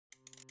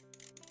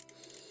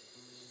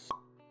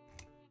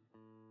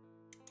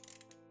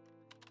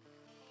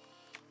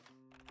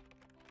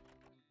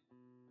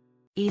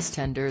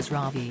EastEnders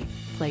Ravi,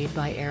 played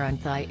by Aaron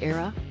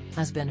Thyera,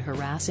 has been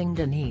harassing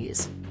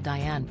Denise,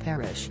 Diane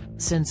Parrish,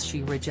 since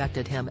she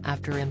rejected him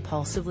after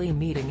impulsively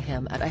meeting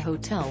him at a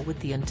hotel with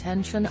the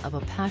intention of a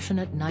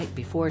passionate night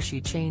before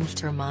she changed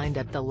her mind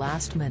at the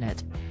last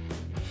minute.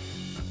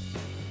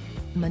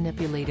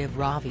 Manipulative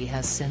Ravi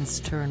has since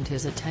turned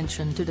his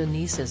attention to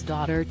Denise's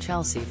daughter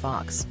Chelsea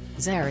Fox,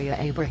 Zaria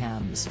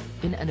Abrahams,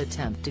 in an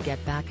attempt to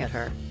get back at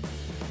her.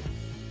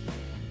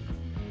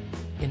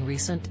 In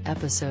recent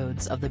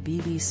episodes of the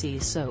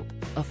BBC soap,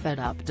 a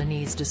fed-up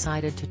Denise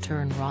decided to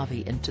turn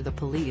Ravi into the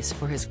police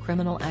for his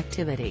criminal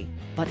activity,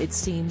 but it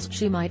seems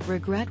she might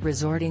regret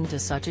resorting to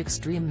such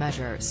extreme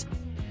measures.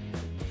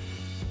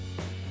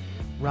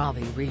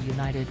 Ravi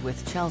reunited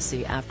with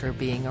Chelsea after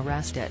being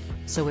arrested,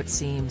 so it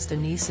seems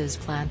Denise's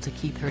plan to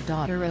keep her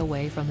daughter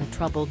away from the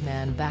troubled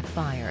man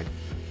backfired.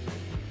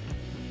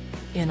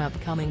 In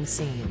upcoming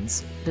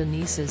scenes,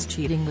 Denise's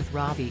cheating with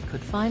Ravi could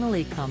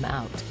finally come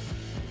out.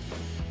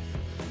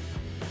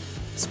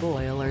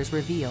 Spoilers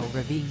reveal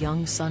Ravi's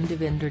young son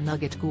Devinder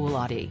Nugget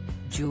Gulati,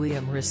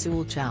 Juliam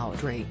Rasool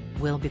Chowdhury,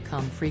 will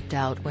become freaked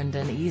out when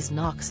Denise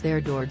knocks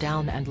their door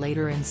down and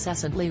later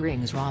incessantly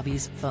rings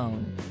Ravi's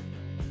phone.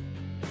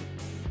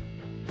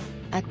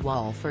 At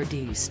Walford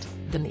East,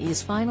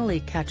 Denise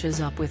finally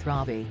catches up with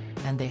Ravi,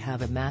 and they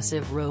have a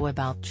massive row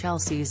about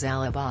Chelsea's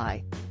alibi.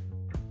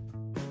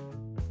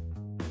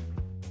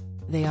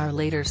 They are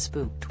later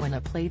spooked when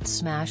a plate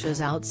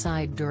smashes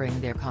outside during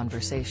their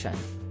conversation,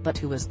 but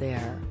who was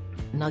there?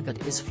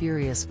 Nugget is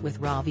furious with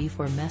Ravi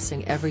for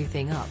messing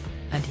everything up,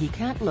 and he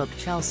can't look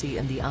Chelsea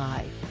in the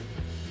eye.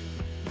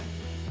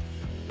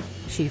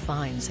 She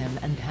finds him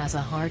and has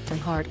a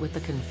heart-to-heart with the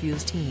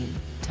confused teen,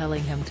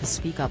 telling him to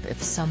speak up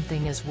if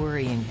something is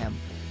worrying him.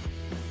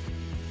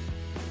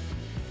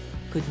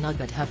 Could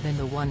Nugget have been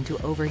the one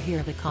to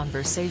overhear the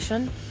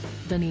conversation?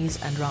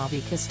 Denise and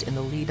Ravi kissed in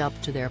the lead-up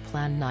to their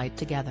planned night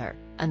together,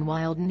 and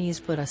while Denise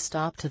put a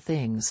stop to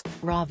things,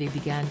 Ravi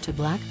began to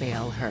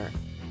blackmail her.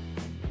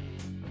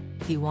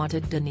 He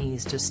wanted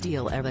Denise to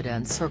steal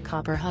evidence her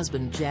copper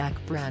husband Jack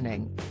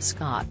Branning,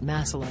 Scott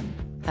Massillon,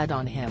 had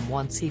on him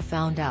once he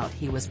found out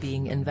he was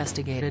being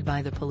investigated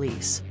by the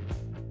police.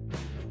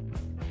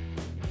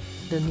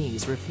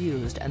 Denise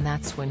refused, and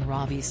that's when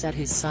Ravi set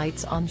his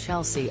sights on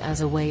Chelsea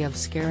as a way of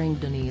scaring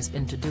Denise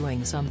into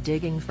doing some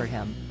digging for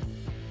him.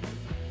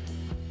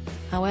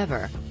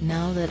 However,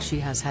 now that she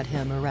has had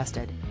him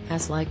arrested,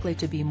 he's likely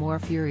to be more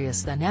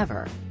furious than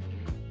ever.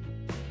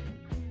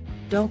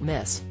 Don't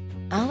miss.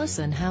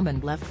 Alison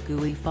Hammond left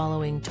gooey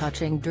following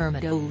touching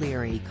Dermot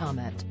O'Leary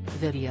comment,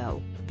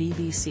 video,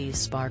 BBC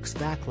sparks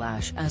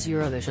backlash as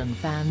Eurovision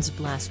fans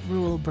blast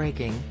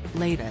rule-breaking,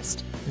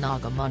 latest,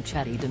 Naga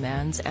Munchetty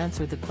demands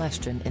answer the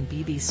question in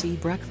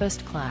BBC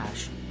Breakfast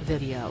Clash,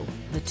 video,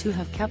 the two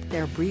have kept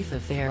their brief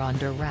affair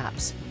under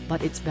wraps,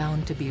 but it's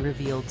bound to be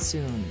revealed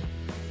soon.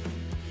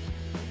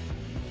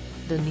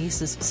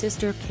 Denise's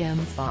sister Kim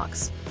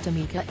Fox,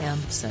 Tamika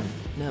Empson,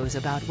 knows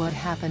about what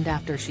happened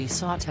after she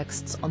saw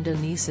texts on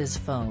Denise's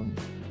phone.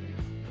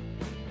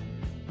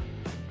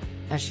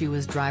 As she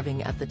was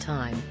driving at the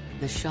time,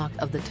 the shock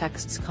of the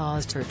texts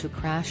caused her to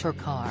crash her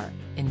car,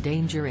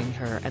 endangering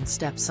her and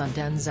stepson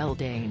Denzel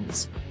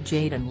Dane's,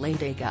 Jaden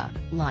Ladega,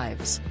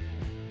 lives.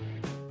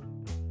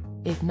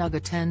 If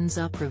Nugget ends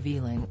up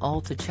revealing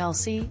all to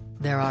Chelsea,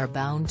 there are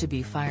bound to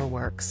be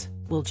fireworks.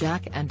 Will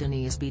Jack and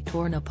Denise be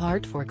torn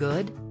apart for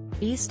good?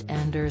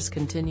 EastEnders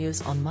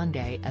continues on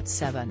Monday at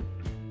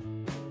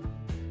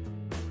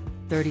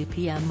 7:30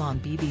 p.m. on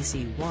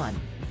BBC One.